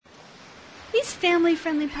These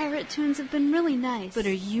family-friendly pirate tunes have been really nice. But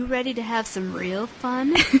are you ready to have some real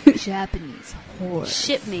fun? Japanese horror.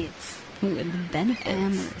 Shipmates. With benefits.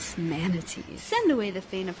 Amorous manatees. Send away the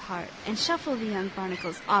faint of heart and shuffle the young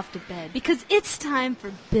barnacles off to bed, because it's time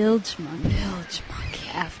for Bilgemunky.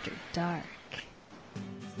 Bilgemunky After Dark.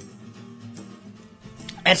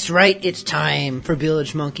 That's right, it's time for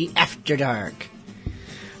Bilgemunky After Dark.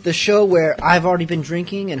 The show where I've already been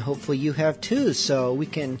drinking and hopefully you have too, so we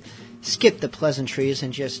can skip the pleasantries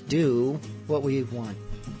and just do what we want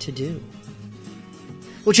to do.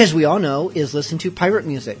 Which, as we all know, is listen to pirate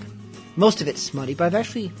music. Most of it's smutty, but I've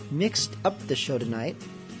actually mixed up the show tonight.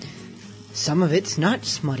 Some of it's not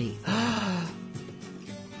smutty.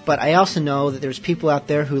 But I also know that there's people out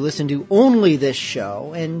there who listen to only this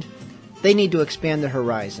show, and they need to expand their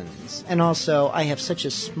horizons. And also, I have such a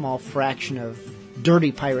small fraction of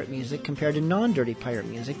dirty pirate music compared to non-dirty pirate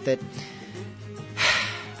music that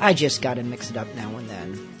I just gotta mix it up now and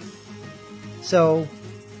then. So,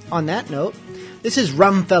 on that note, this is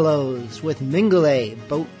Rumfellows with Mingle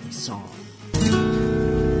Boat Song.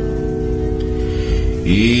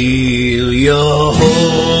 Yo-ho,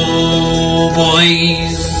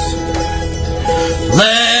 boys,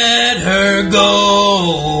 let her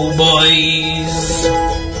go, boys,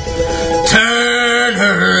 turn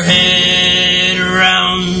her head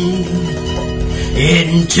around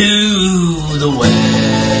into the weather.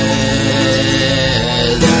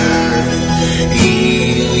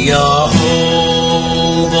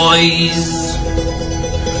 Yo-ho, boys,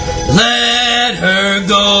 let her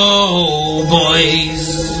go, boys,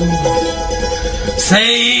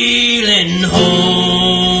 sailing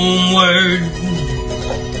homeward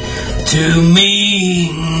to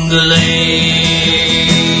Mingle.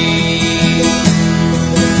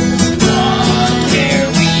 What care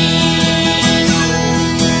we know?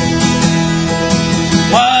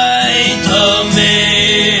 White the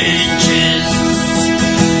mentions.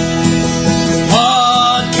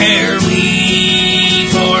 What care we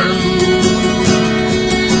for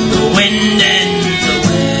the wind and the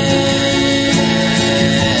weather?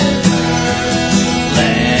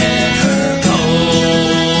 Let her go,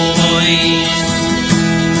 boys.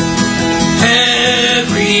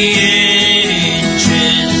 Every inch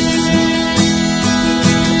is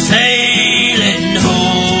sailing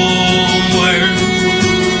homeward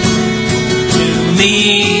to Mingle.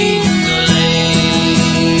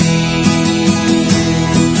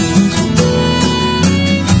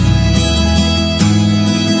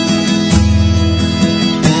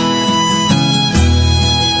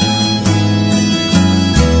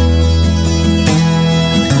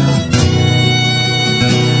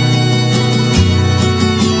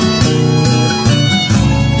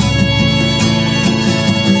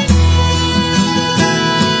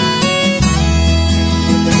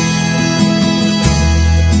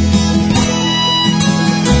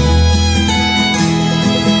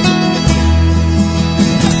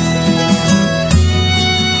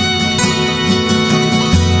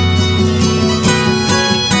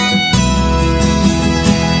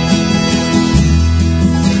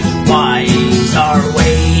 Wives are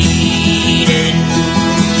waiting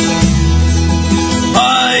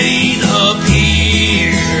by the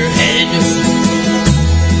pierhead,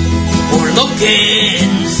 or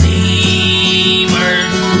looking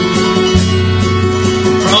seaward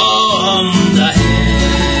from the head.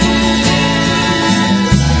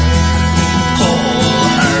 Pull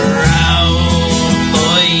her out,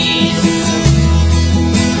 boys,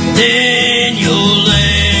 then you'll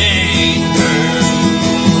linger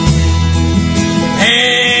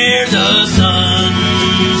ere the sun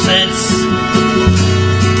sets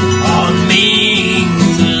on Mingle.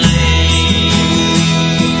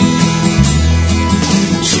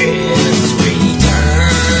 Ships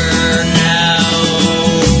return now,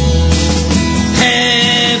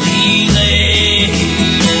 heavy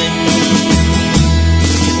laden.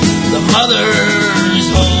 The mother's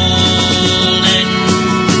holding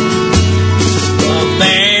the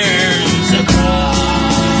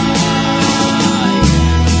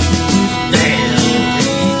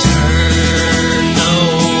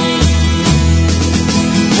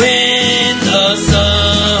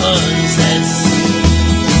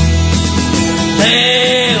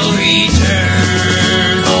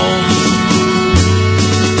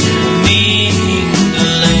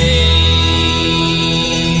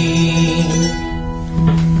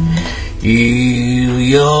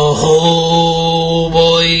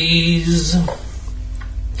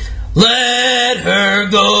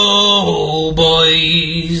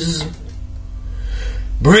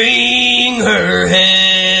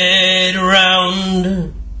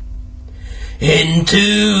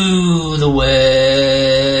to the weather.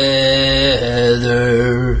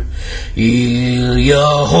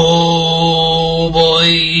 Yo-ho,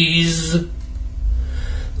 boys.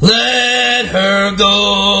 Let her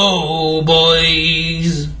go,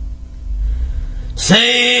 boys.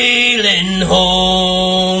 Sailing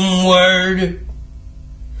homeward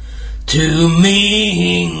to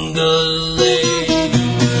mingle.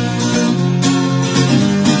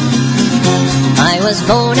 I was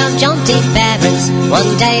born of jaunty parents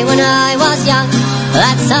one day when I was young.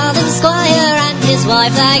 That southern squire and his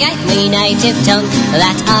wife, they gave me native tongue.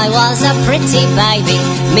 That I was a pretty baby,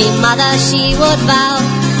 me mother she would vow.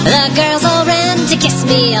 The girls all ran to kiss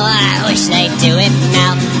me, oh I wish they'd do it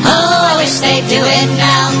now. Oh I wish they'd do it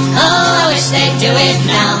now. Oh I wish they'd do it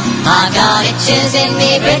now. I got itches in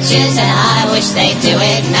me britches and I wish they'd do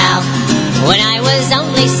it now. When I was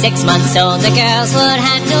only 6 months old, the girls would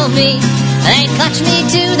handle me. They'd clutch me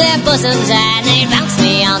to their bosoms and they'd bounce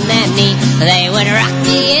me on their knee. They would rock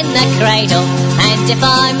me in the cradle, and if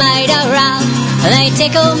I made a row, they'd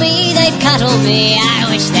tickle me, they'd cuddle me. I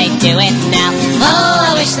wish they'd do it now. Oh,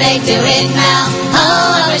 I wish they'd do it now.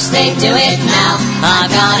 Oh, I wish they'd do it now. I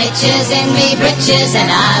got itches in me britches and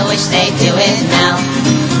I wish they'd do it now.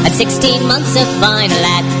 At 16 months a fine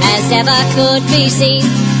lad as ever could be seen.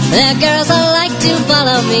 The girls all like to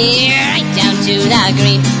follow me right down to the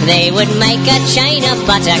green. They would make a chain of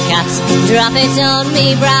buttercups, drop it on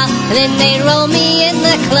me brow, then they'd roll me in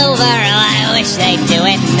the clover. Oh, I wish they'd do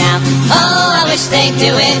it now. Oh, I wish they'd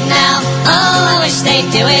do it now. Oh, I wish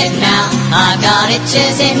they'd do it now. I got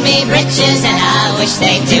itches in me britches and I wish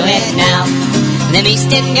they'd do it now. Them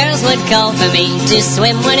eastern girls would call for me to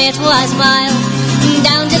swim when it was mild.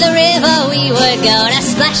 Down to the river we would go to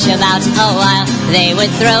splash about a while. They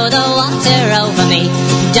would throw the water over me,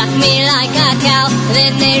 duck me like a cow,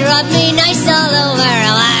 then they'd rub me nice all over.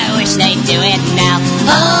 Oh, I wish they'd do it now.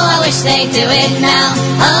 Oh, I wish they'd do it now.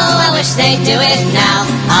 Oh, I wish they'd do it now.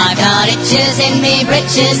 I got itches in me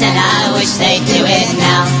britches and I wish they'd do it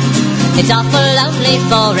now. It's awful lonely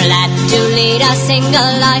for a lad to lead a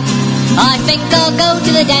single life. I think I'll go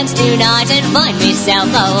to the dance tonight and find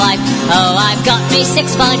myself a wife. Oh, I've got me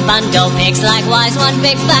 6 fine bundle pigs, likewise 1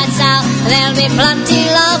 big fat sow. There'll be plenty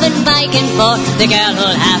love and bacon for the girl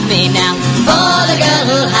who'll have me now. For the girl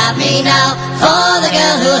who'll have me now. For the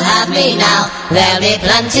girl who'll have me now. There'll be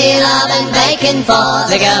plenty love and bacon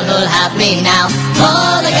for the girl who'll have me now.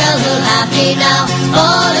 For the girl who'll have me now.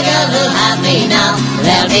 For the girl who'll have me now.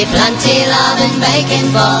 There'll be plenty love and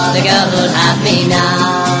bacon for the girl who'll have me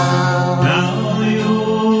now. Now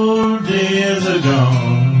your days are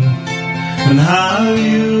gone, and how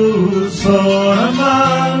you for a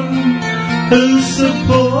man who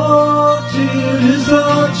supported his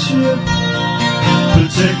lordship,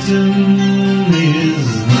 protecting his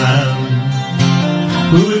land.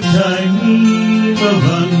 Who in time of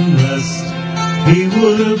unrest he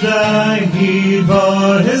would have died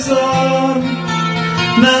for his lord.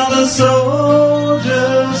 Now the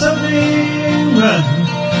soldiers of England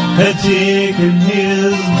had taken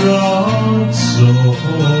his broadsword,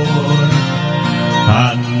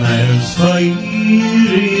 and there's fire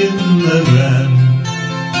in the glen,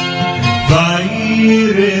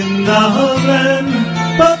 fire in the glen,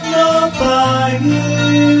 but no fire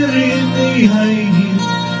in the eye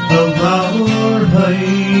of our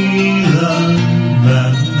Highlandmen.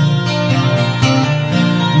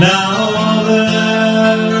 Now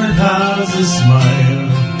there has a smile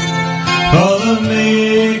for the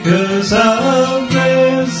makers of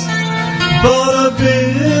graves, for the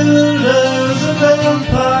builders of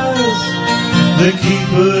empires, the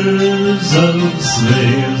keepers of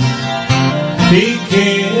slaves. He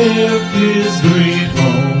kept his great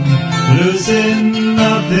home, losing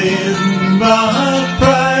nothing but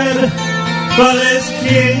pride, but his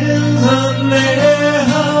kinsmen lay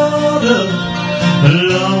hard up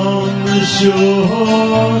along the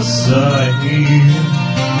shore side.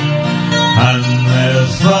 And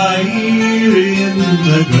there's fire in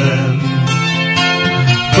the glen,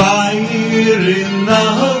 fire in the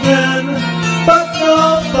glen, but no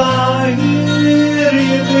fire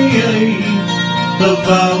in the eye of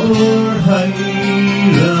our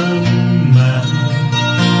Highlandmen.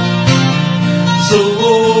 So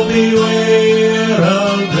beware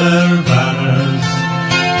of their banners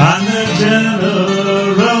and their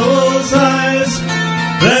generals' eyes.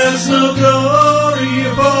 There's no glory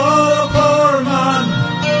for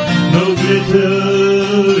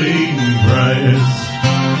glittering prize.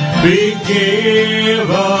 We gave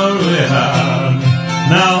all we had,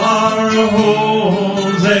 now our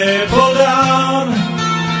homes they pull down,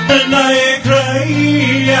 and I cry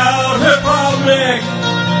out, Republic,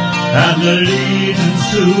 and the legions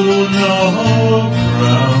to no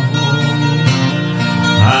crown.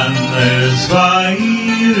 And there's fire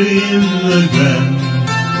in the glen,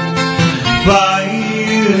 fire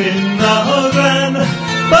in the glen,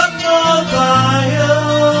 but no fire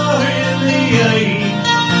in the eye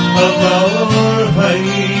of our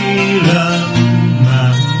Highland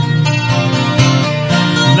man.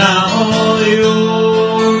 Now the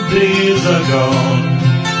old days are gone,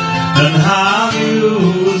 and have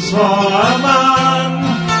used for a man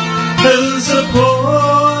who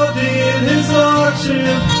supported his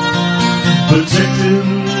lordship, protecting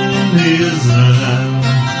his land.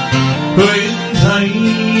 In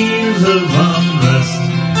times of unrest,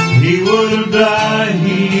 he would have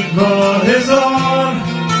died for his own.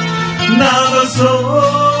 Now the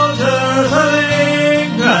soldiers of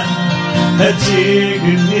England had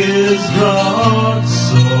taken his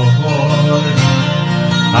broadsword,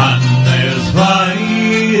 and there's fire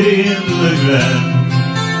in the glen,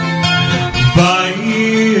 fire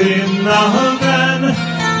in the glen,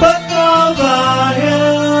 but no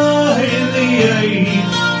fire in the eye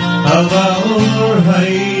of our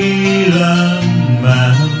Highland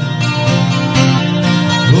man.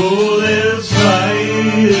 Oh, there's fire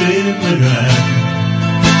in the glen,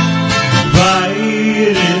 fire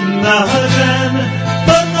in the glen,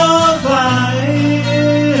 but no fire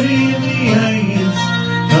in the eyes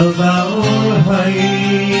of our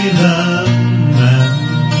Highland man.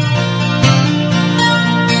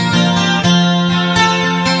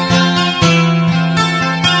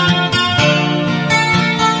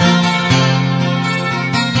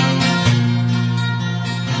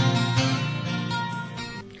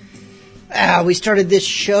 We started this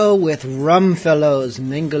show with Rumfellow's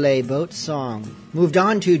Mingulay Boat Song. Moved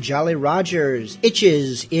on to Jolly Rogers'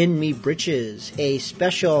 Itches in Me Britches, a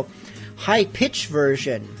special high-pitched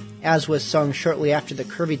version, as was sung shortly after the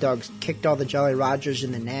Curvy Dogs kicked all the Jolly Rogers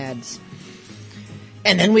in the nads.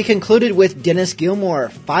 And then we concluded with Dennis Gilmore,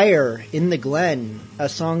 Fire in the Glen, a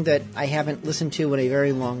song that I haven't listened to in a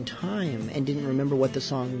very long time and didn't remember what the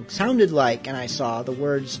song sounded like, and I saw the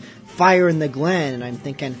words Fire in the Glen, and I'm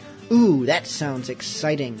thinking, ooh, that sounds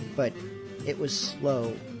exciting, but it was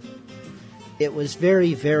slow. It was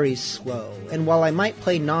very, very slow. And while I might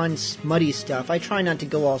play non-smutty stuff, I try not to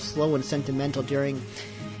go all slow and sentimental during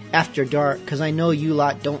After Dark, because I know you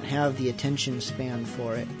lot don't have the attention span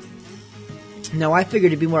for it. Now, I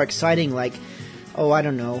figured it'd be more exciting, like, oh, I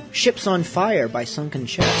don't know, Ships on Fire by Sunken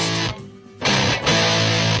Chest.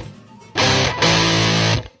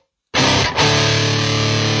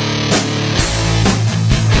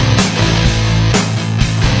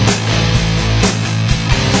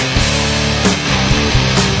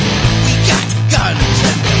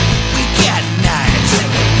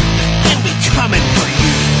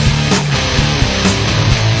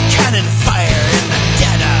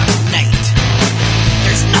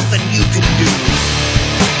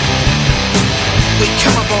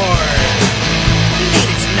 Come aboard.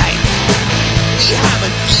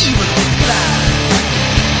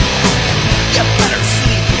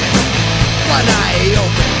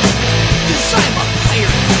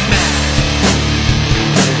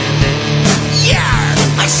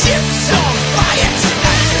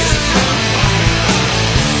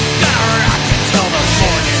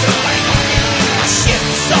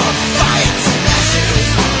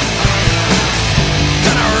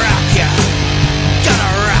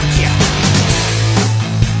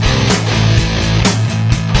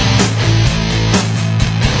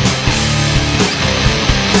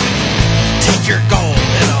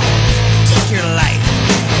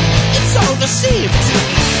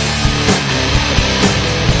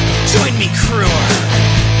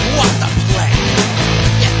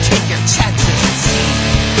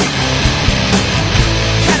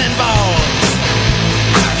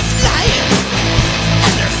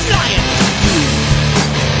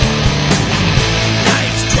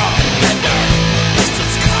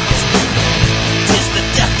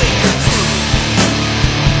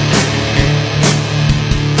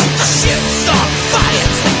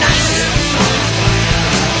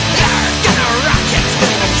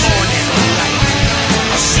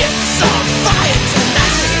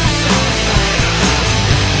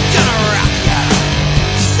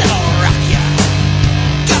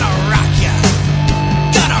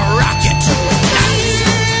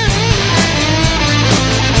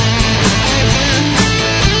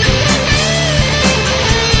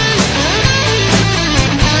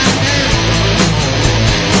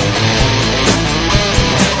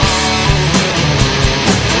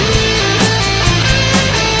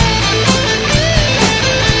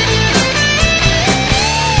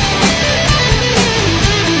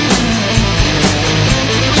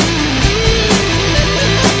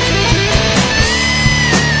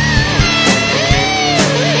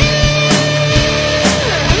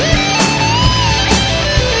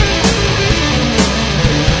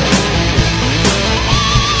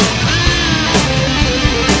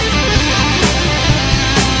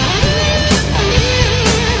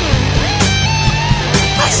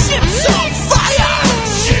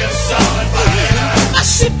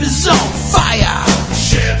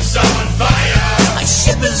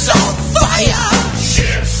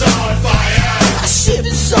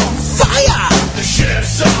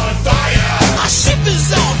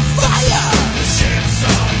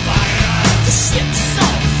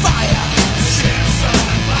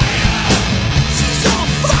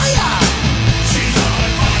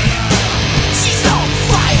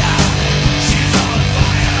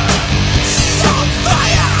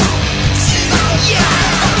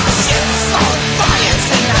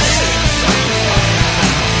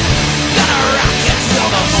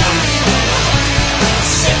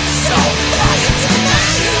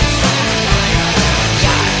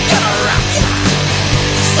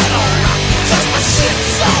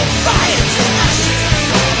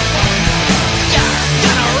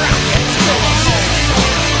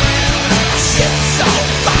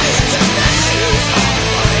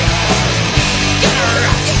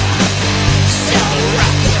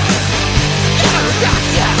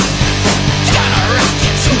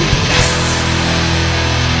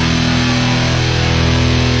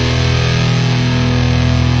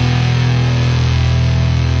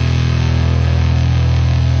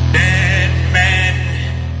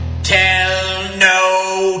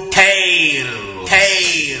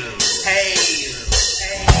 Hail, hail.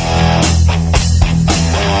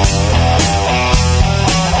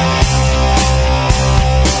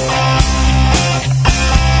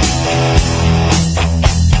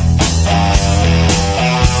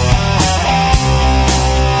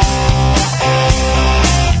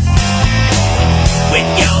 When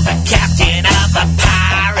you're the captain of a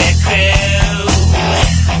pirate crew,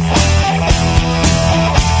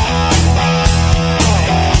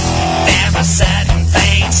 there are certain things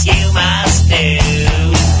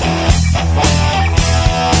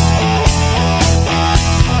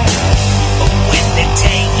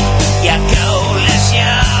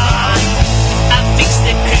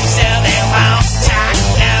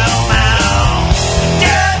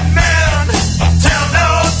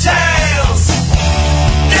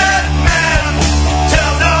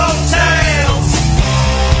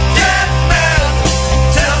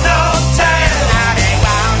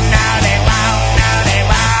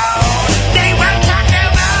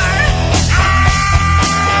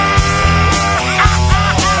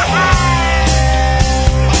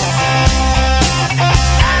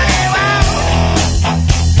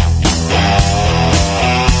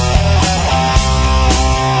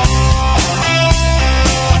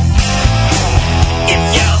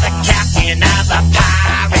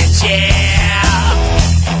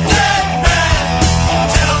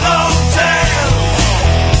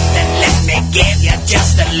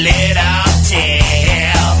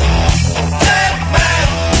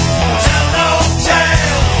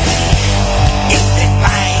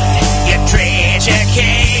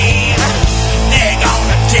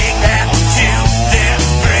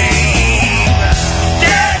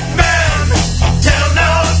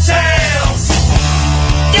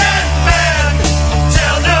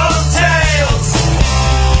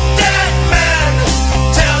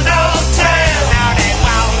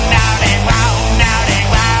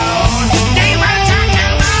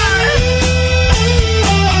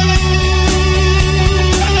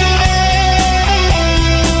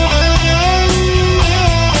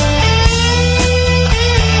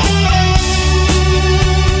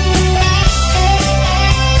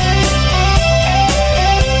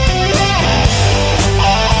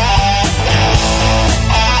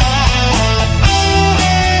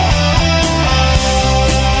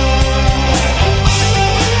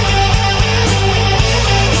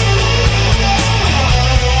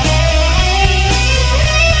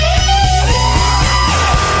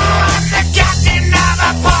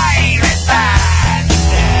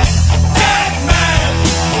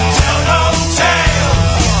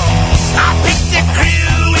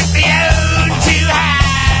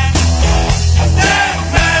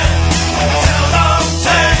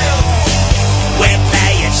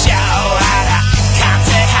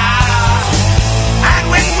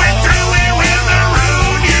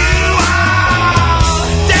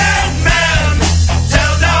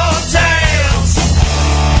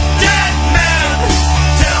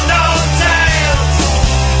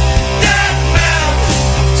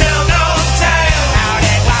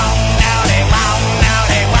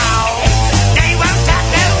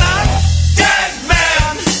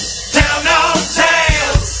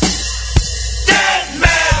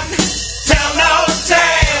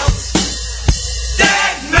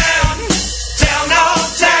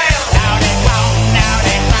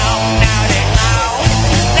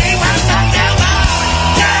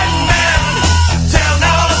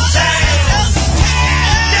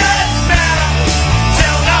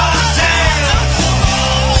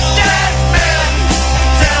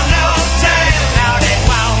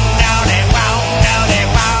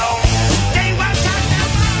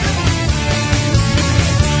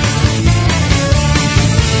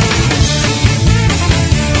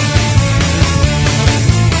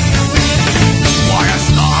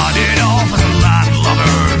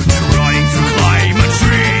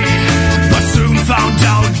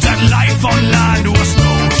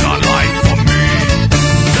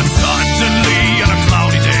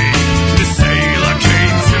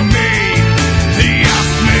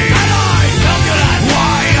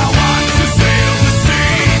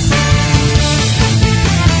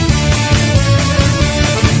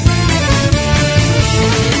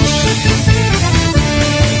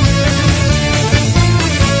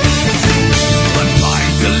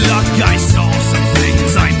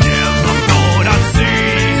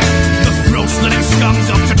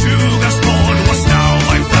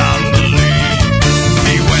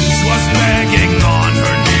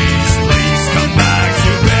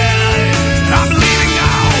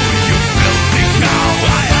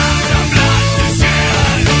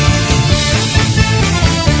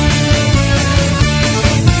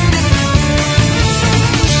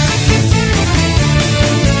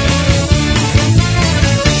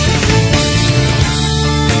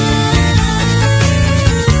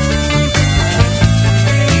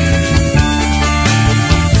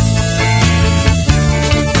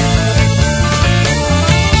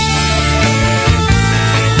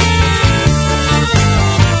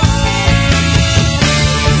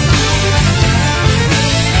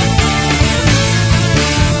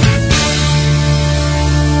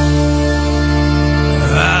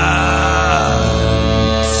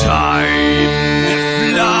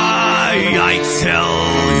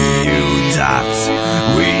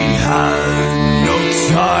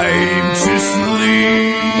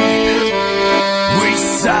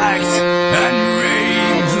sacked and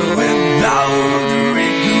raped without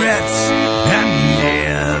regrets, and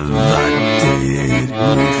never did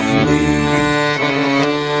we flee.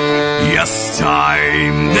 Yes,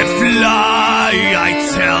 time that fly, I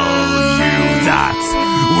tell you that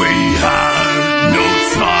we had no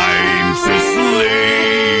time to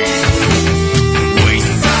sleep. We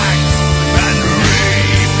sacked and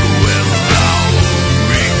raped without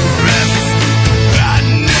regrets,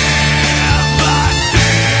 and never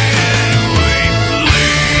did we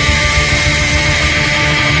flee.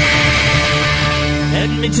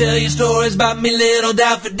 Let me tell you stories about me little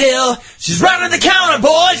daffodil. She's running the counter,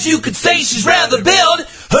 boys, you could say she's rather built.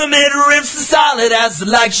 Her mid-ribs are solid as the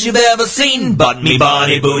likes you've ever seen, but me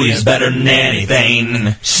bonny booty is better than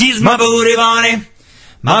anything. She's my booty bonny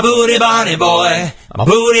boy. My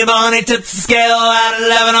booty bonny tips the scale at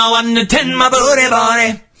 11 on 1 to 10. My booty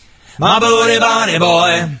bonny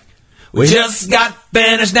boy. We just got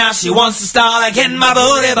finished, now she wants to start again. My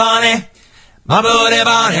booty bonny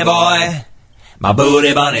boy. My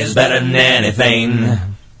booty bunny is better than anything.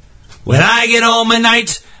 When I get home at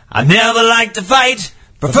night, I never like to fight.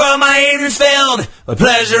 Prefer my evenings filled with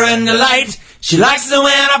pleasure and delight. She likes it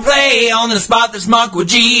when I play on the spot that's marked with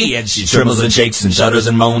G. And she trembles and shakes and shudders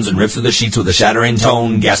and moans and rips through the sheets with a shattering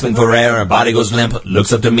tone. Gasping for air, her body goes limp,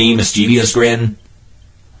 looks up to me, mischievous grin.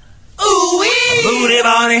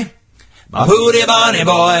 Ooh-wee! My booty bunny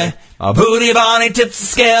boy. My booty bunny tips the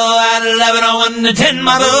scale at 11 on 1 to 10.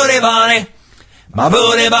 My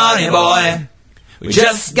booty bunny boy. We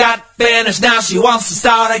just got finished, now she wants to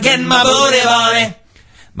start again. My booty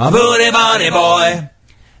bunny boy.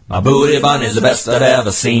 My booty bunny's the best I've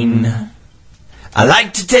ever seen. I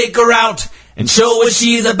like to take her out and show what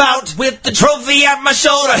she's about. With the trophy at my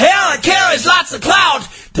shoulder, hell, it carries lots of clout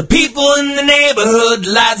to people in the neighborhood,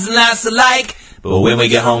 lads and lass alike. But when we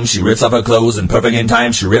get home, she rips off her clothes, and perfect in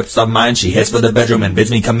time, she rips off mine. She heads for the bedroom and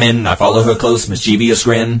bids me come in. I follow her close, mischievous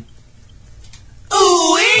grin.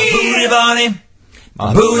 Ooh-wee!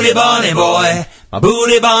 My booty bunny boy. My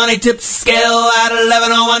booty bunny tips the scale at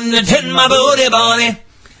 11 on 1 to 10. My booty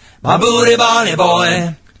bunny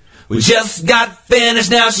boy. We just got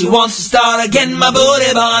finished, now she wants to start again. My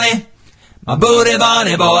booty bunny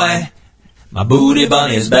boy. My booty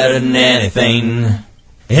bunny is better than anything.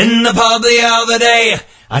 In the pub the other day,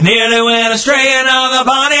 I nearly went astray. Another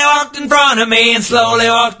bunny walked in front of me and slowly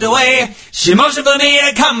walked away. She motioned for me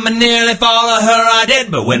to come and nearly follow her I did.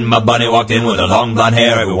 But when my bunny walked in with her long blonde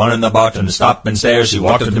hair, everyone in the bartender stopped and stared. She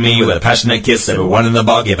walked up to me with a passionate kiss. Everyone in the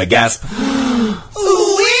bar gave a gasp.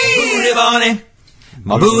 Ooh-wee!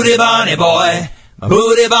 My booty bunny boy. My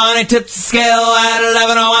booty bunny tips the scale at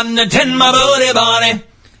 11 on 1 to 10. My booty bunny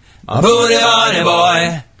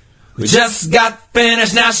boy. We just got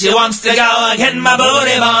finished, now she wants to go again. My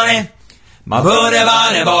booty bunny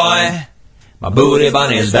boy. My booty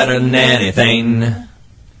bunny is better than anything.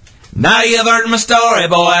 Now you've heard my story,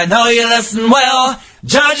 boy, I know you listen well.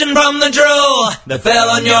 Judging from the drool that fell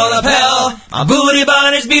on your lapel, my booty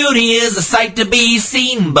bunny's beauty is a sight to be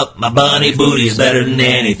seen, but my bunny booty's better than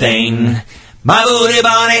anything. My booty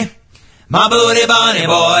bunny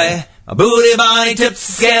boy. My booty bunny tips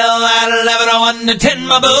the scale at 11 on 1 to 10.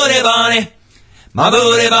 My booty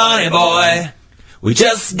bunny boy. We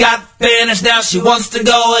just got finished, now she wants to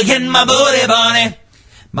go again. My booty bunny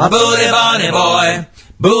boy.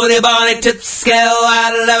 Booty bunny tips the scale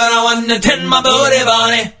at 11 on 1 to 10. My booty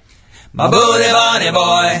bunny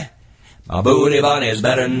boy. My booty bunny is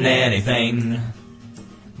better than anything.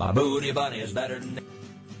 My booty bunny is better than anything.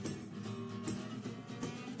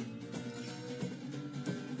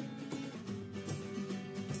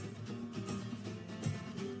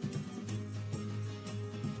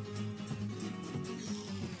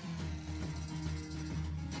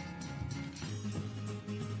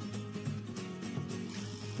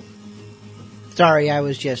 Sorry, I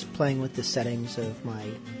was just playing with the settings of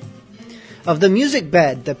the music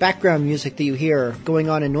bed, the background music that you hear going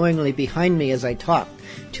on annoyingly behind me as I talk,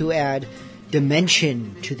 to add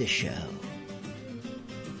dimension to the show.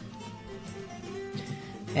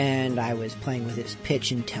 And I was playing with its pitch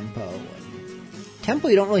and tempo. Tempo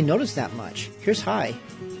you don't really notice that much. Here's high.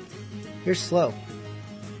 Here's slow.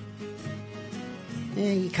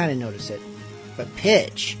 You kind of notice it. But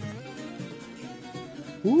pitch.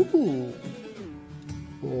 Ooh.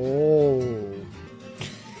 Oh.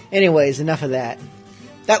 Anyways, enough of that.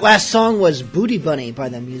 That last song was Booty Bunny by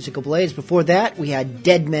the Musical Blades. Before that, we had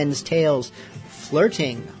Dead Men's Tales,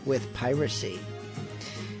 Flirting with Piracy.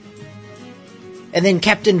 And then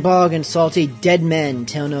Captain Bog and Salty, Dead Men,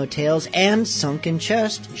 Tell No Tales, and Sunken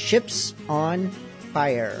Chest, Ships on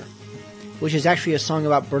Fire. which is actually a song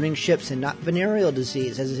about burning ships and not venereal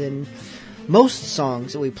disease, as in most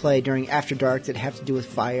songs that we play during After Dark that have to do with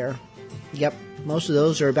fire. Yep, most of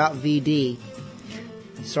those are about VD.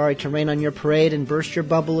 Sorry to rain on your parade and burst your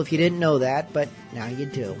bubble if you didn't know that, but now you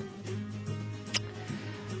do.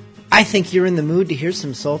 I think you're in the mood to hear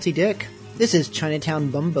some Salty Dick. This is Chinatown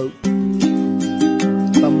Bumboat.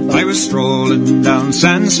 I was strolling down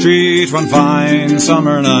Sand Street one fine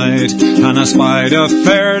summer night, and I spied a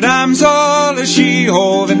fair damsel as she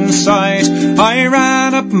hove in sight. I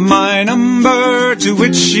ran up my number, to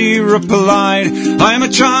which she replied, I'm a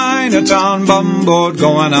Chinatown bumboat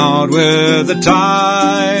going out with the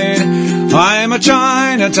tide. I'm a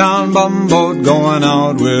Chinatown bumboat going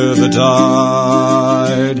out with the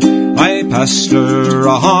tide. I passed her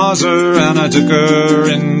a hawser and I took her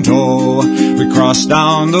in tow. We crossed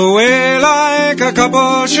down the way like a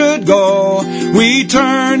couple should go. We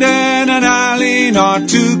turned in an alley not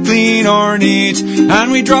too clean or neat,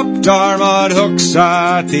 and we dropped our mud hooks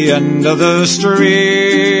at the end of the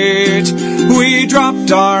street. We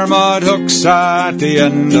dropped our mud hooks at the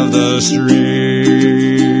end of the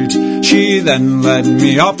street. She then led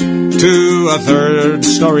me up to a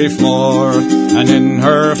third-story floor, and in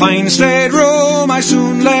her fine stateroom I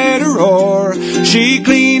soon laid her o'er. She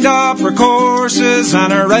cleaned up her courses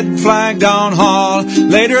and her red flag down hall,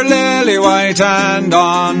 laid her lily white hand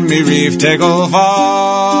on me reef tackle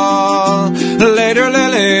fall. Laid her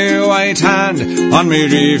lily white hand on me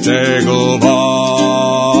reef tackle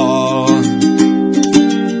fall.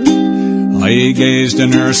 I gazed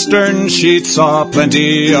in her stern sheet, saw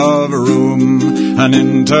plenty of room, and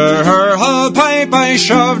into her hull pipe I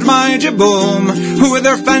shoved my jibboom, with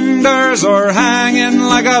her fenders o'erhanging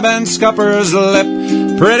like a bent scupper's lip.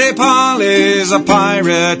 Pretty Polly's a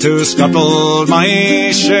pirate who scuttled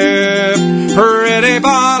my ship. Pretty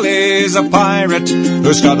Polly's a pirate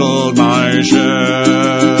who scuttled my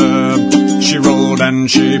ship. She rolled and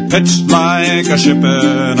she pitched like a ship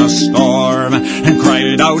in a storm, and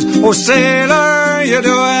cried out, oh sailor, you're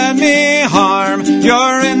doing me harm.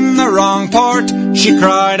 You're in the wrong port, she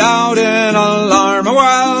cried out in alarm.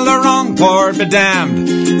 Well, the wrong port be damned,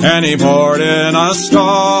 any port in a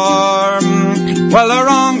storm. Well, the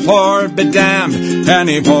wrong port be damned,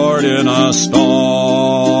 any port in a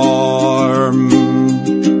storm.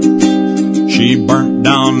 She burnt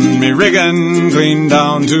down me rigging, clean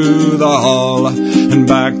down to the hull, and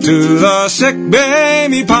back to the sick bay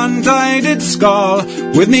me punt I did scull,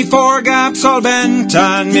 with me foregaps all bent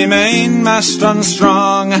and me mainmast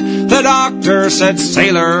unstrung. The doctor said,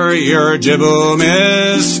 sailor, your jibboom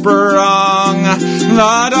is sprung.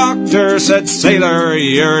 The doctor said, sailor,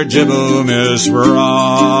 your jibboom is sprung.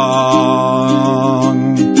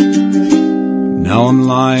 Now I'm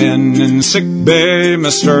lying in sick bay, my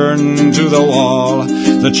stern to the wall.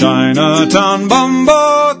 The Chinatown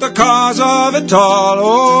bumboat, the cause of it all.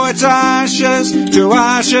 Oh, it's ashes to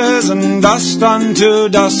ashes and dust unto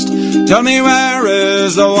dust. Tell me, where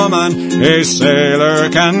is the woman a sailor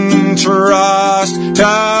can trust?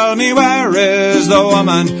 Tell me, where is the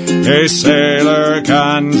woman a sailor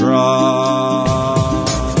can trust?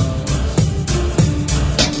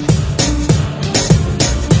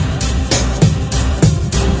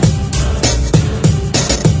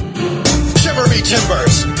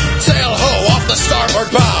 Timbers, sail ho off the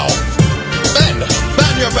starboard bow. Men,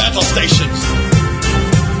 man your battle stations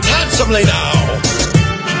handsomely now.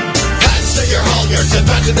 Hands to your halyards and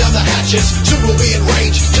batten down the hatches. Soon we'll be in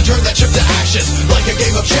range to turn that ship to ashes. Like a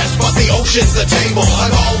game of chess, but the ocean's the table.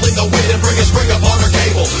 I'm hauling the wind and bring a spring upon her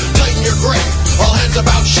cable. Tighten your grip, all hands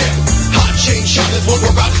about ship. Hot chain shot is what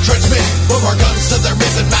we're about to transmit. From our guns to their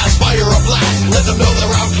mizzen mast, fire a blast. Let them know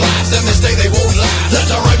they're outclassed, and this day they won't last.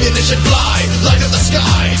 Let our ammunition fly, light up the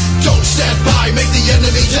sky. Don't stand by, make the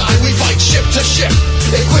enemy die. We fight ship to ship,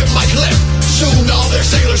 equip my clip. Soon all their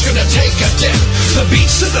sailors gonna take a dip. The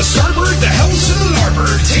beats to the starboard, the helms to the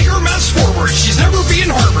larboard. Take her mast forward, she's never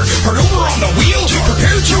being harbored. Hard over on the wheel,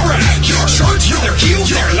 prepare to rap. Shards for their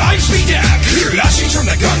keels, their lives be dabbed. Clear lashings from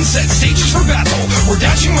the guns, set stages for battle. We're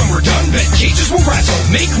dashing when we're done, bet cages will rattle.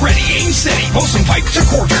 Make ready, aim steady, boast and pipe to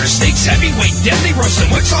quarters. Stakes heavyweight, deadly roast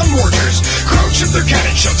and wicks on mortars. Crouch if their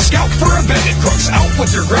cannon shook, scout for abandoned crooks. Out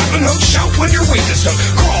with your grappling hooks, shout when your weight is took.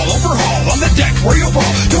 Crawl, overhaul, on the deck where you'll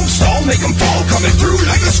brawl. Don't stall, make them fall, coming through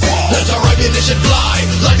like a squall. Let our ammunition fly,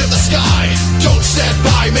 light up the sky. Don't stand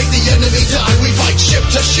by, make the enemy die. We fight ship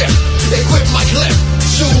to ship, equip my clip.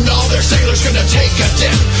 Soon all their sailors gonna take a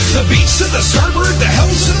dip. The beats to the starboard, the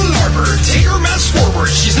helms to the larboard. Take her mast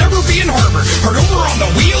forward, she's never being harbored. Hard over on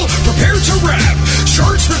the wheel, prepare to rap.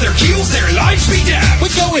 Shards for their keels, their lives be dabbed.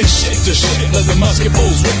 We're going ship to ship, let the musket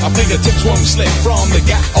bulls whip. Our fingertips won't slip from the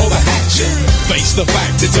gap or the hatchet. Face the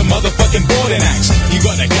fact, it's a motherfucking boarding axe. You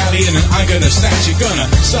got a galleon and I'm gonna snatch. You're gonna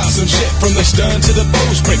start some shit from the stern to the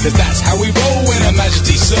bowsprit, cause that's how we roll in Her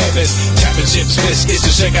Majesty's service. Championship's biscuits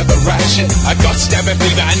to shake out the ratchet. I got stabbing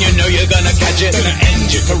fever and you know you're gonna catch it. Gonna end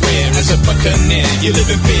your career as a buccaneer. You live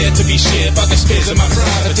in fear to be sheared by the spears of my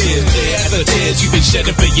privateers. Clear as the tears you've been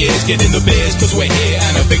shedding for years. Get in the beers cause we're here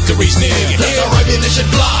and a victory's near. Let our ammunition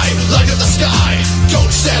fly, light up the sky.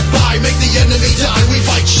 Don't stand by, make the enemy die. We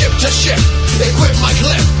fight ship to ship, equip my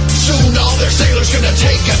clip. Soon all their sailors gonna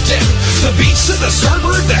take a dip. The beats to the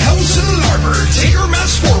starboard, the helm's to the larboard. Take her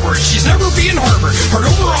mast forward, she's never being harbored. Hard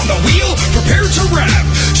over on the wheel, prepare to ram.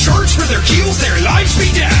 Sharks for their keels, their lives be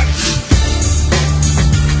damned.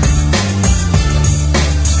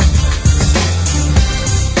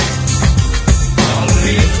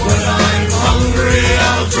 When I'm hungry,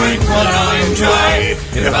 I'll drink when I'm dry.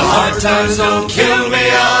 If the hard times don't kill me,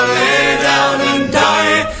 I'll lay down and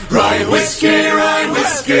die. Rye whiskey, rye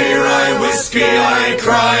whiskey, rye whiskey, I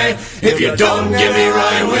cry. If you don't give me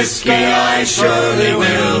rye whiskey, I surely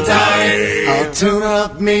will die. I'll tune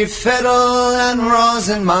up me fiddle and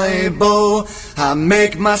rosin my bow. I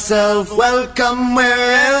make myself welcome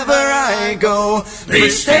wherever I go.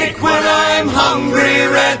 Beefsteak when I'm hungry,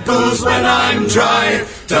 Red Bulls when I'm dry,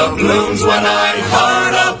 doubloons when I'm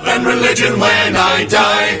hard up, and religion when I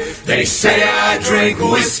die. They say I drink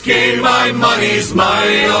whiskey, my money's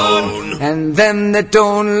my own. And them that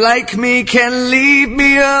don't like me can leave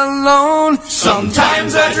me alone.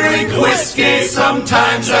 Sometimes I drink whiskey,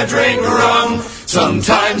 sometimes I drink rum.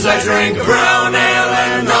 Sometimes I drink brown ale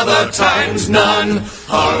and other times none.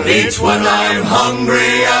 I'll eat when I'm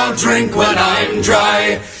hungry, I'll drink when I'm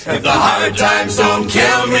dry. If the hard times don't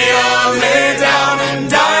kill me, I'll lay down and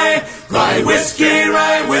die. Rye whiskey,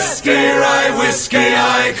 rye whiskey, rye whiskey,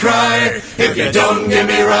 I cry. If you don't give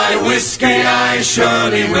me rye whiskey, I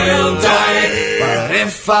surely will die. But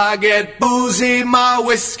if I get boozy, my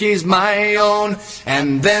whiskey's my own.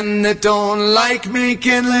 And them that don't like me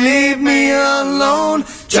can leave me alone.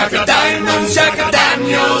 Jack of diamonds, Jack of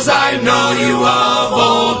Daniels, I know you of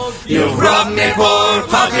old. You've robbed me poor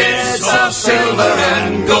pockets of silver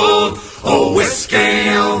and gold. Oh, whiskey,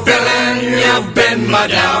 you villain, you've been my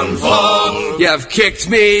downfall. You've kicked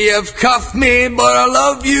me, you've cuffed me, but I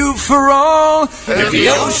love you for all. If the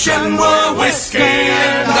ocean were whiskey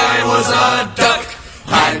and I was a duck,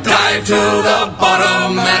 I'd dive to the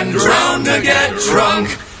bottom and drown to get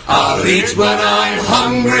drunk. I'll eat when I'm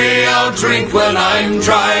hungry, I'll drink when I'm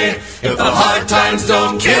dry. If the hard times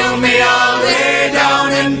don't kill me, I'll lay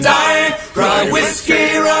down and die. Rye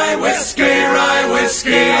whiskey, rye whiskey, rye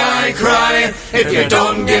whiskey, I cry. If you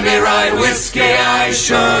don't give me rye whiskey, I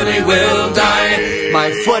surely will die. My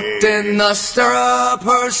foot in the stirrup,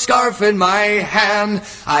 her scarf in my hand.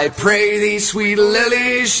 I pray thee, sweet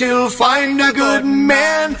Lily, she'll find a good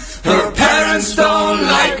man. Her parents don't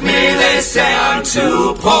like me, they say I'm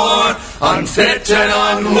too poor, unfit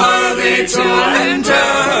and unworthy to enter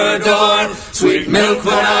her door. Sweet milk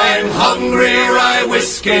when I'm hungry, rye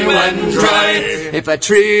whiskey when dry. If a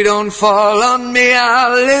tree don't fall on me,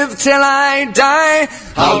 I'll live till I die.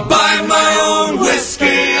 I'll buy my own whiskey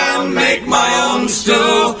and make my own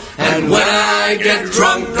stew. And when I get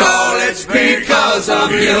drunk, all it's because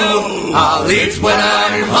of you. I'll eat when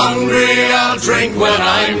I'm hungry, I'll drink when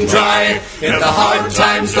I'm dry. If the hard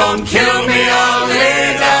times don't kill me, I'll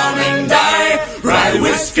lay down and die. Rye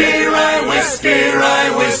whiskey, rye whiskey,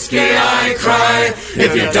 rye whiskey, I cry.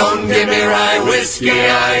 If you don't give me rye whiskey,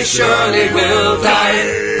 I surely will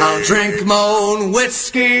die. I'll drink my own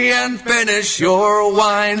whiskey and finish your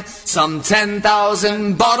wine. Some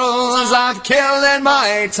 10,000 bottles I've killed in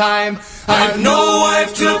my time. I've no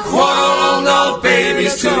wife to quarrel, no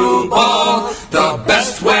babies to bawl. The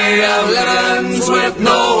best way of living's with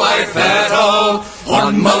no wife at all.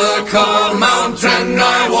 On Mullica Mountain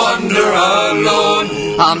I wander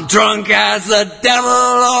alone. I'm drunk as the devil,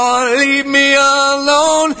 oh, leave me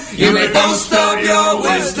alone. You may boast of your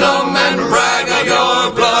wisdom and brag of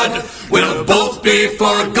your blood. We'll both be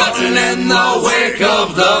forgotten in the wake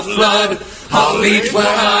of the flood. I'll eat when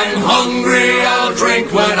I'm hungry, I'll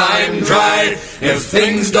drink when I'm dry. If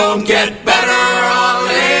things don't get better, I'll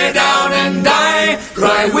lay down and die.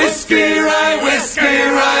 Rye whiskey, rye whiskey,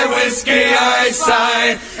 rye whiskey, I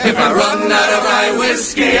sigh. If I run out of rye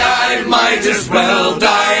whiskey, I might as well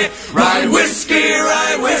die. Rye whiskey,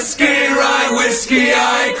 rye whiskey, rye whiskey,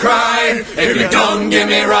 I cry. If you don't give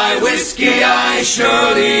me rye whiskey, I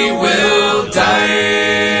surely will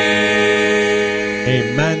die.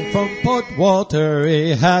 A man from Portwater,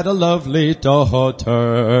 he had a lovely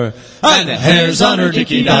daughter. And the hairs on her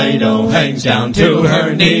dicky dido hangs down to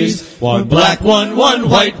her knees. One black one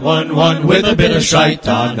white one with a bit of shite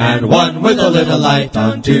on, and one with a little light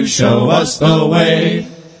on to show us the way.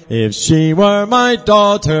 If she were my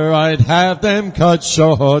daughter, I'd have them cut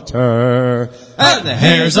shorter. And the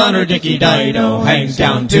hairs on her dicky dido hangs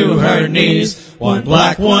down to her knees. One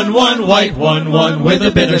black one white one with a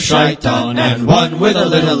bit of shite on, and one with a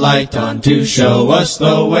little light on to show us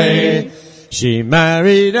the way. She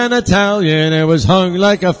married an Italian and was hung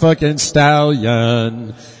like a fucking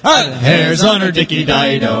stallion. And the hairs on her dicky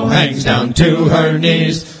dido hangs down to her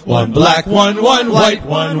knees. One black one white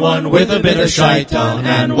one with a bit of shite on,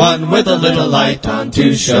 and one with a little light on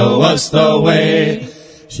to show us the way.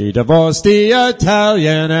 She divorced the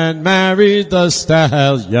Italian and married the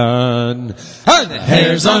stallion. And the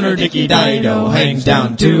hairs on her dicky dido hangs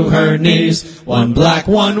down to her knees. One black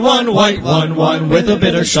one white one with a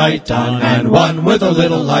bit of shite on, and one with a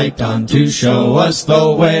little light on to show us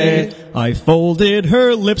the way. I folded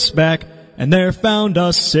her lips back, and there found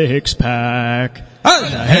a six-pack. And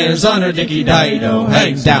the hairs on her dicky dido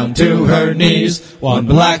hangs down to her knees. One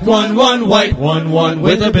black one white one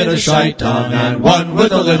with a bit of shite on, and one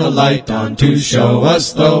with a little light on to show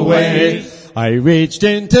us the way. I reached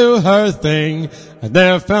into her thing, and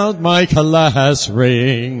there found my class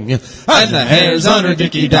ring. And the hairs on her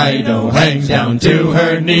dicky dido hangs down to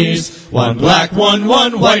her knees. One black one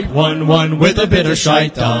white one with a bit of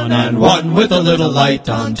shite on, and one with a little light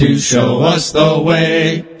on to show us the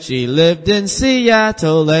way. She lived in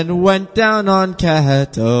Seattle and went down on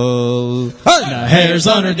cattle. And the hairs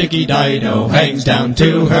on her dicky dido hangs down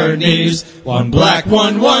to her knees. One black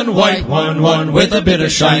one white one with a bit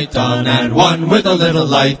of shite on, and one with a little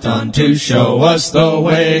light on to show us the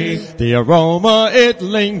way. The aroma, it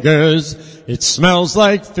lingers. It smells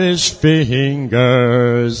like fish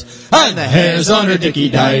fingers. And the hairs on her dicky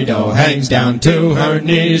dido hangs down to her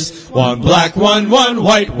knees. One black one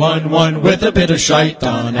white one with a bit of shite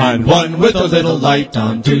on, and one with a little light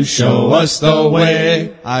on to show us the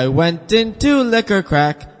way. I went into liquor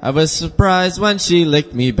crack. I was surprised when she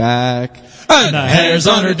licked me back. And the hairs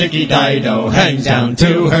on her dicky dido hangs down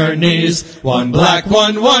to her knees. One black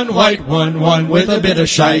one white one with a bit of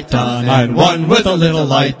shite on, and one with a little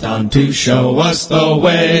light on to show us the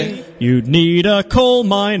way. You'd need a coal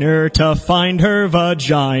miner to find her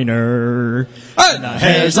vagina. And the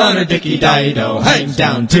hairs on her dicky dido hangs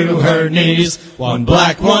down to her knees. One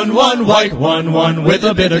black one white one with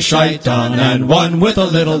a bit of shite on, and one with a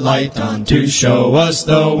little light on to show us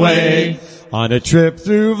the way. On a trip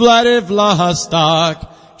through Vladivostok,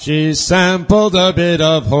 she sampled a bit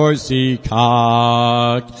of horsey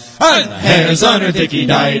cock. And the hairs on her dicky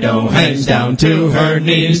dido hangs down to her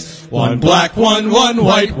knees. One black one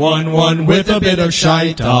white one with a bit of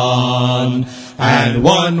shite on, and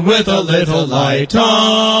one with a little light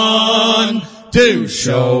on to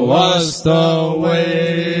show us the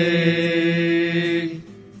way.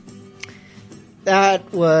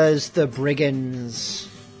 That was the Brigands,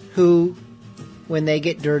 who, when they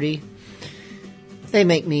get dirty, they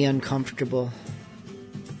make me uncomfortable.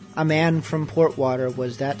 A Man from Portwater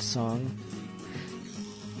was that song.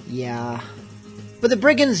 Yeah. But the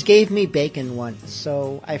Brigands gave me bacon once,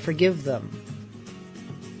 so I forgive them.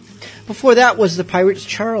 Before that was the Pirates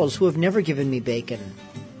Charles, who have never given me bacon.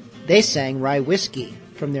 They sang Rye Whiskey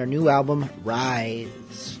from their new album,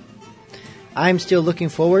 Rise. I'm still looking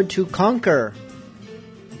forward to Conquer,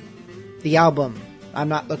 the album. I'm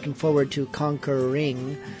not looking forward to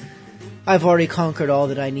conquering. I've already conquered all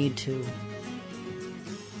that I need to.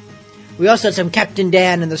 We also had some Captain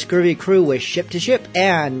Dan and the Scurvy Crew with Ship to Ship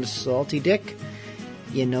and Salty Dick.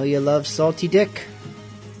 You know you love Salty Dick.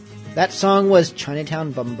 That song was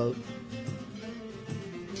Chinatown Bumboat.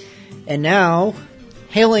 And now,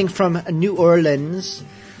 hailing from New Orleans,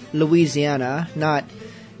 Louisiana, not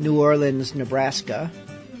New Orleans, Nebraska,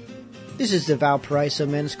 this is the Valparaiso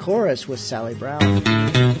Men's Chorus with Sally Brown.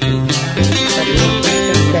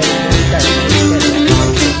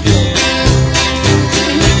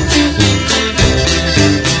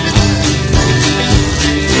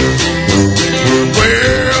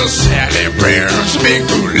 Well, Sally Brown's big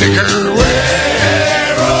boot liquor,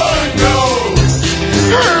 where I go.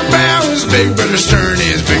 Her bow is big, but her stern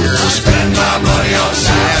is bigger. Spend my money on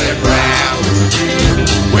Sally Brown.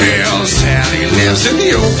 Well, Sally lives in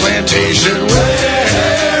the old plantation,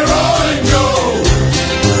 where I go.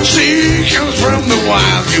 She comes from the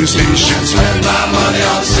Wild Goose Nation. Spend my money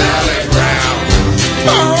on Sally Brown.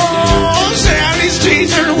 Oh, Sally's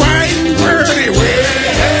teeth are white and pearly,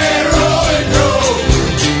 where I go.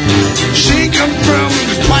 She comes from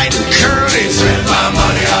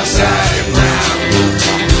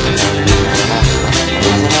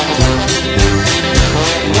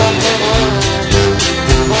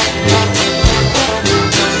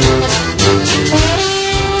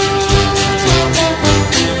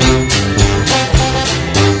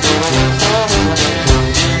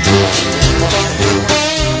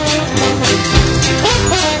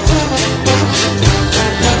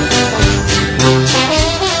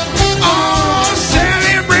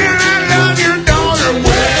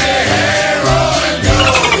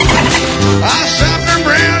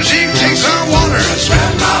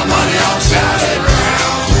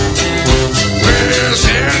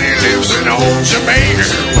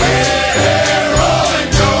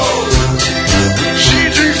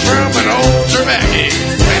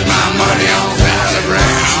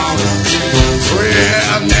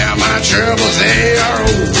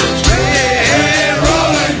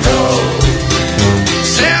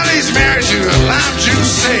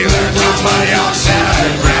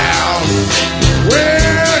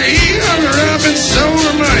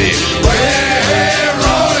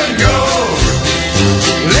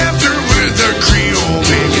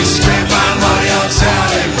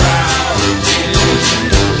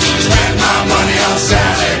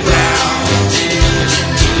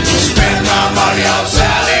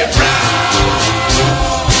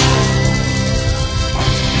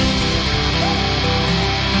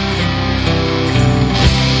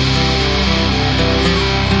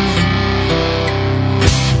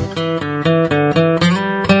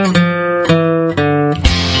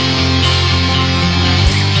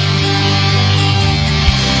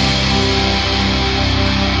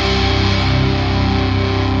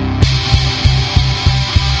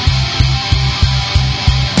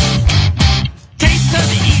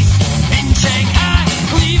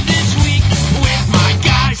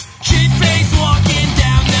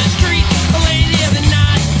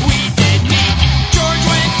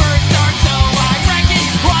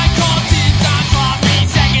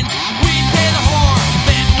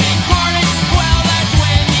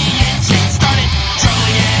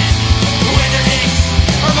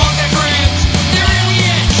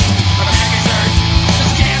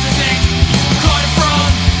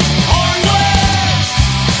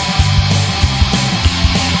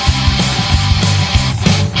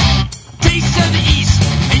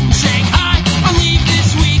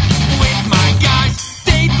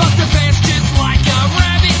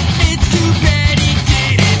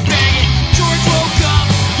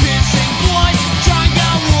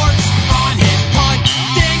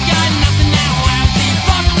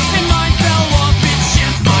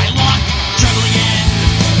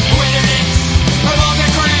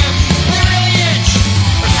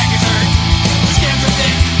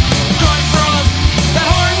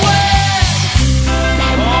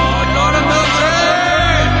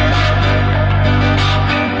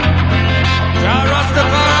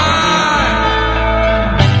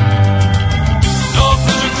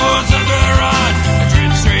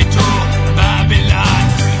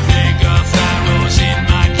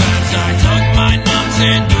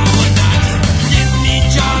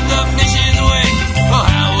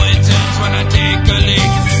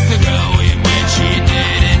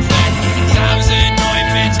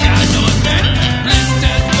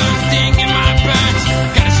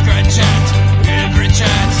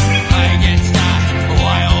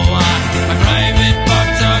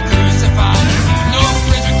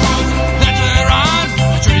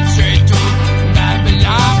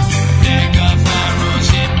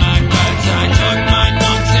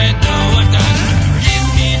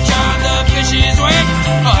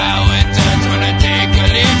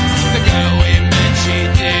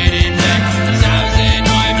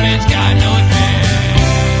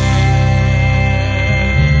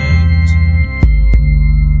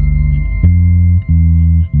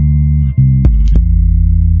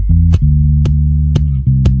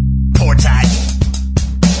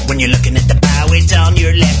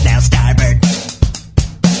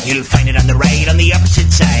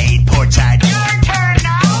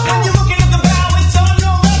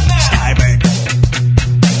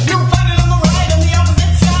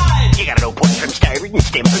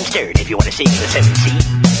taking the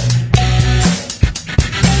 7C.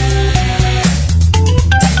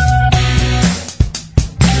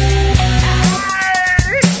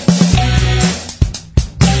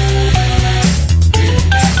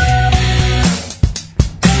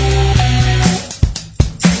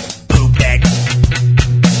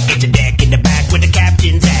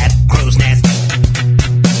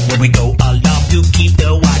 We go along to keep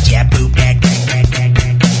the watch, yeah, poop deck.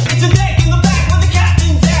 It's a deck in the back where the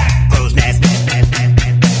captain's at. Crow's nest.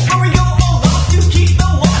 Where we go along to keep the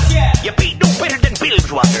watch, yeah. You be no better than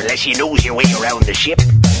Bilgemunky unless you knows your way around the ship.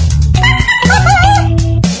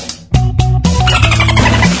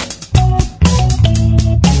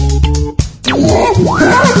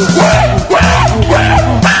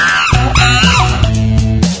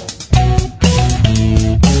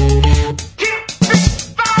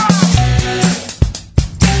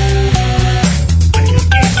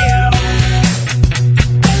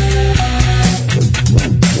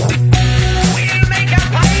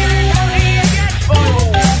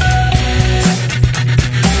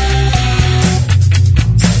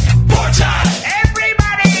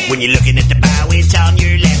 When you're looking at the bow, it's on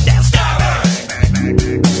your left now. Starboard.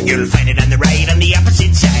 You'll find it on the right on the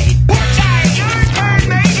opposite side. Port side, your turn,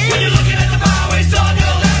 matey. When you're looking at the bow, it's on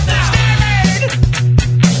your left now. Starboard.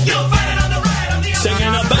 You'll find it on the right on the opposite side.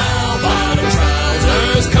 Singing a bell-bottom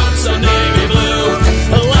trousers, coats of navy blue.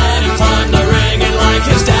 Let him climb the ringing like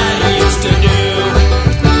his daddy used to do.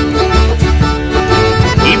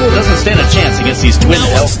 Evil doesn't stand a chance against these twin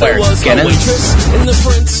hellfire cannons. Waitress in the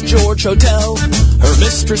Prince George Hotel. Her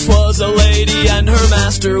mistress was a lady and her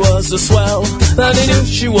master was a swell. And he knew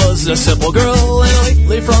she was a simple girl and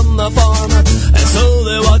lately from the farm. And so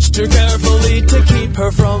they watched her carefully to keep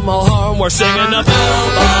her from all harm. We're singing a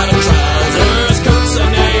bell-bottom trousers, coats of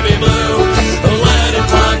navy blue. Let him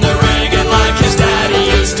climb the ringing like his daddy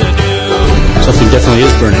used to do. Something definitely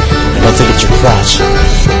is burning. I don't think it's your crotch.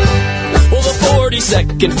 Well, the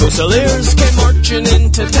 42nd Fusiliers came marching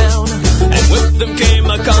into town, and with them came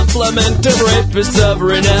a complement of rapists of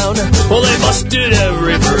renown. Well, they busted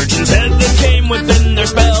every virgin's head that came within their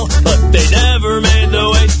spell, but they never made the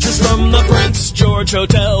waitress from the Prince George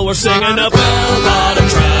Hotel. We're singing a bell-bottom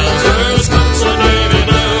trousers, coats of navy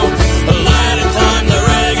blue. Let him climb the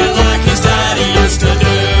ringing like his daddy used to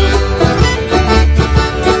do.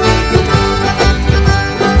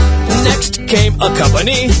 Next came a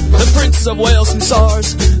company, the Prince of Wales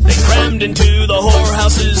Hussars. They crammed into the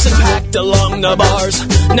whorehouses and packed along the bars.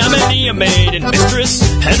 Now many a maid and mistress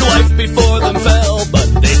and wife before them fell, but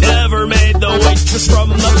they never made the waitress from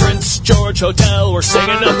the Prince George Hotel. We're singing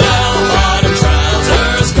a bell-bottom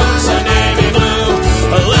trousers, coats of navy blue.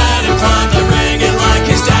 Let him climb the ringing like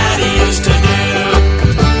his daddy used to do.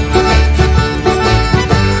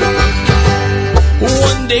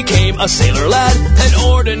 One day came a sailor lad, an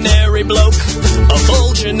ordinary bloke, a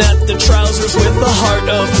bulging at the trousers with a heart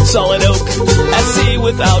of solid oak. At sea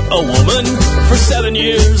without a woman for 7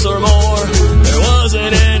 years or more, there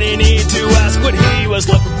wasn't any need to ask what he was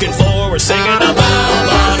looking for. We're singing a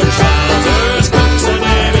bell-bottom trousers, coats of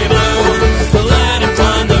navy blue. Let him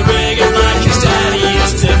climb the rigging like his daddy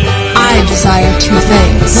used to do. I desire two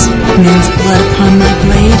things: men's blood upon my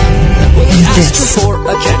blade, and asked her for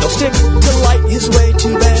a candlestick to light his way to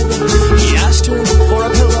bed. He asked her for a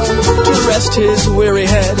pillow to rest his weary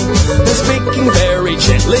head. And speaking very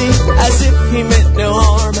gently, as if he meant no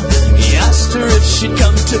harm, he asked her if she'd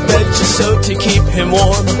come to bed just so to keep him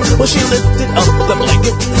warm. Well, she lifted up the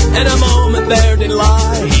blanket, and a moment there didn't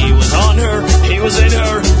lie. He was on her, he was in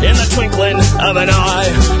her, in the twinkling of an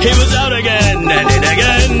eye. He was out again and in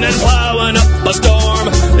again and plowing up a storm.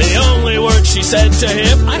 The only word she said to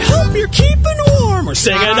him, I hope you're keeping warm. We're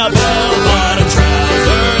singing a bell-bottom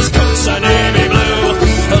trousers, coats of navy blue.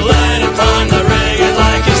 Let him climb the ringing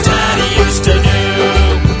like his daddy used to do.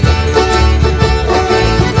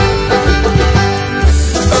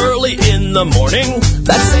 Early in the morning,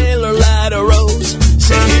 that sailor lad arose,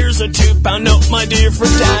 said, here's a 2-pound note, my dear, for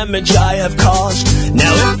damage I have caused.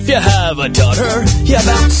 Now if you have a daughter, you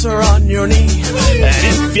bounce her on your knee. And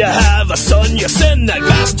if you have a son, you send that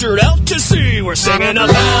bastard out to sea. We're singing a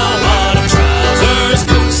bell-bottom trousers,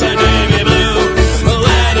 coats of navy blue.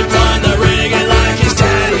 Let him climb the rigging like his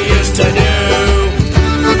daddy used to do.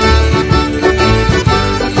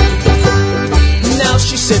 Now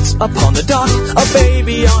she sits upon the dock, a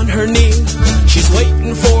baby on her knee. She's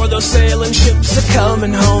waiting for those sailing ships a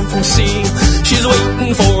coming home from sea. She's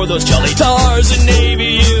waiting for those jolly tars in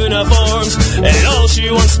navy uniforms. And all she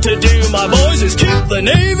wants to do, my boys, is keep the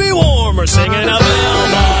navy warm. We're singing a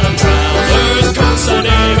bell-bottom trousers, coats of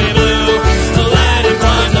navy blue. Let him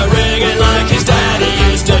climb the rigging like his daddy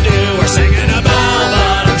used to do. We're singing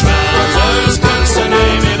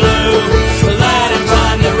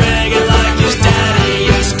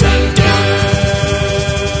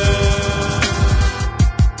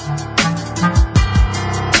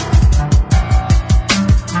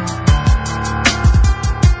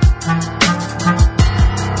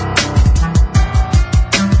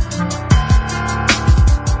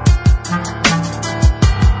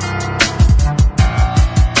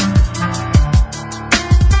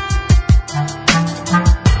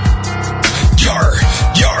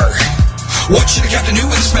What should a captain do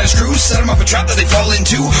with a Spanish crew? Set them up a trap that they fall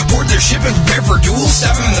into. Board their ship and prepare for duels.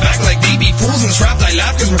 Stab them in the back like baby fools. And this rap I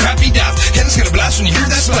laugh cause we're crappy daft. Cannon's gonna blast when you hear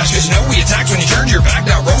that splash. Cause you know we attack when you turn your back.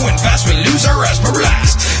 Now rowing fast, we lose our ass. But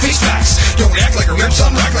relax, face facts. Don't react like our ribs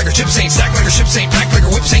on rack. Like our chips ain't stacked. Like our ships ain't packed. Like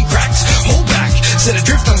our whips ain't cracked. Hold back, set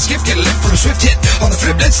adrift on the skiff. Get a lift from a swift hit. On the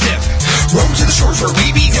flip, dead stiff. Row to the shores where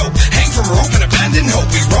we be dope. Hang from a rope and abandon hope.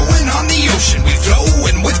 We rowing on the ocean. We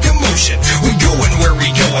flowing with commotion. We going where we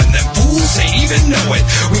going. Them fools ain't even know it.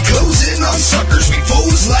 We close in on suckers. We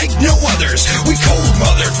foes like no others. We cold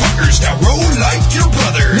motherfuckers. Now roll like your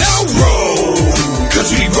brothers. Now roll, cause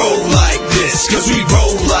we roll like this. Cause we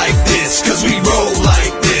roll like this. Cause we roll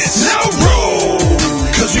like this. Now roll,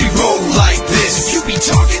 cause we roll like this. If you be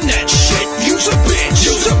talking that shit, use a bitch.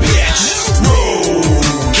 Use a bitch. Roll,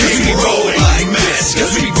 cause we roll like this.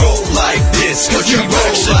 Cause we roll like this. Cause we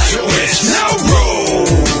roll like this. Now roll,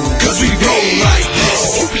 cause we roll like this.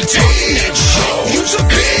 If you be talking that shit, use a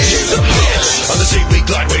bitch. Use a bitch. On the sea we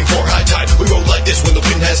glide, waiting for high tide. We roll like this when the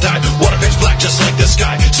wind has died. Water pitch black just like the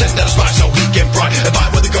sky. Send out a spy so he can pry.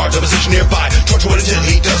 Abide with the guards of position nearby. Torture one until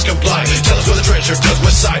he does comply. Tell us where the treasure does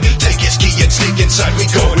west side. Take his key and sneak inside. We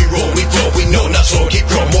go, we roll, we flow. We know not slow. Keep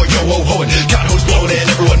growing more yo-ho-ho. Got hose blown and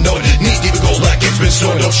everyone know it. Knee deep in gold like it's been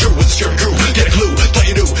snowing. Don't sure with the steering crew. Get a clue,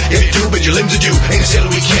 play you do. If you do, bend your limbs are due. Ain't a sailor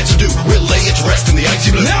we can't subdue. We'll lay it to rest in the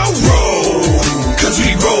icy blue. Now roll, cause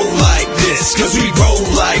we roll like this. Cause we roll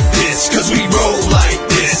like this. Cause we roll like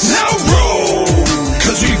this. Now roll,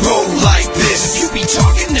 cause we roll like this. If you be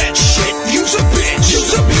talking that shit, use a bitch.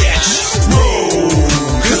 Use a bitch. Roll,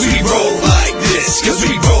 cause we roll like this. Cause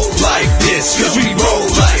we roll like this. Cause we roll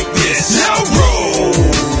like this. Now roll,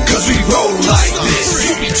 cause we roll like this. If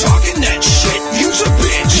you be talking that shit, use a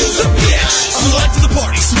bitch. Use a bitch. I'm the life of the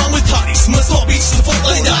party, smell with hotties. Must all beats to the full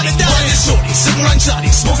line dotty. Down is shorty, sipping on shotty.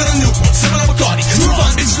 Smoking on Newport, sipping on Bacardi. Move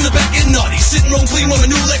on, bitch in the back getting naughty. Sitting roll clean with my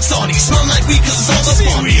new legs on. Smell like weed cause it's all the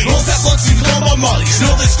party. Roll that blunts, you can on Molly's.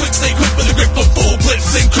 Know this quick, stay quick with a grip of full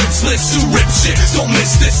blips and crib splits to rip shit. Don't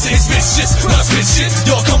miss this, it's vicious, not spit shit.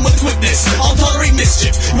 Y'all come with quickness, I'll tolerate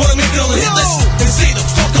mischief. You wanna make it on the hit list? Then stay the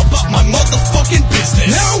fuck about my motherfucking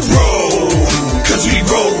business. Now roll, cause we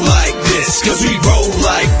roll like this. Cause we roll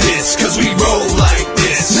like this. Cause we roll like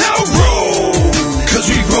this. Now roll, cause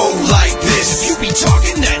we roll like this. If you be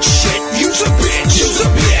talking that shit, use a bitch. Use a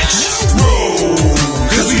bitch. Roll,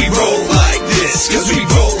 cause we roll like this. Cause we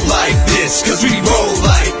roll like this. Cause we roll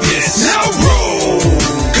like this. Now roll,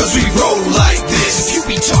 cause we roll like this. If you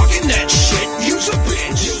be talking that shit, use a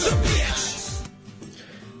bitch. Use a bitch.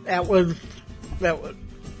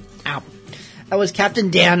 That was Captain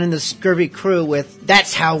Dan and the Scurvy Crew with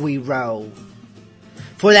That's How We Row.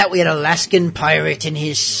 For that we had Alaskan Pirate and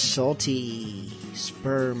his salty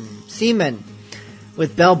sperm seaman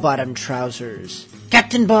with bell-bottom trousers.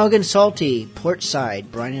 Captain Bog and Salty, Portside,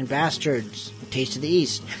 Brine and Bastards, Taste of the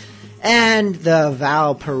East. And the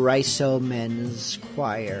Valparaiso Men's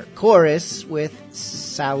Choir chorus with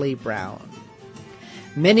Sally Brown.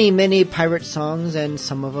 Many, many pirate songs, and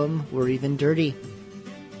some of them were even dirty.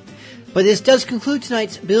 But this does conclude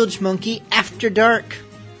tonight's Bilgemunky After Dark.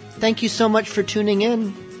 Thank you so much for tuning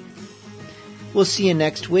in. We'll see you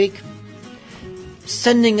next week.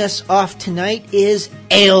 Sending us off tonight is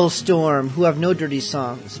Ailstorm, who have no dirty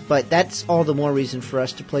songs. But that's all the more reason for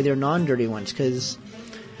us to play their non-dirty ones, because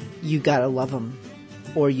you gotta love them,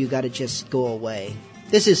 or you gotta just go away.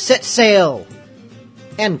 This is Set Sail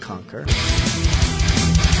and Conquer.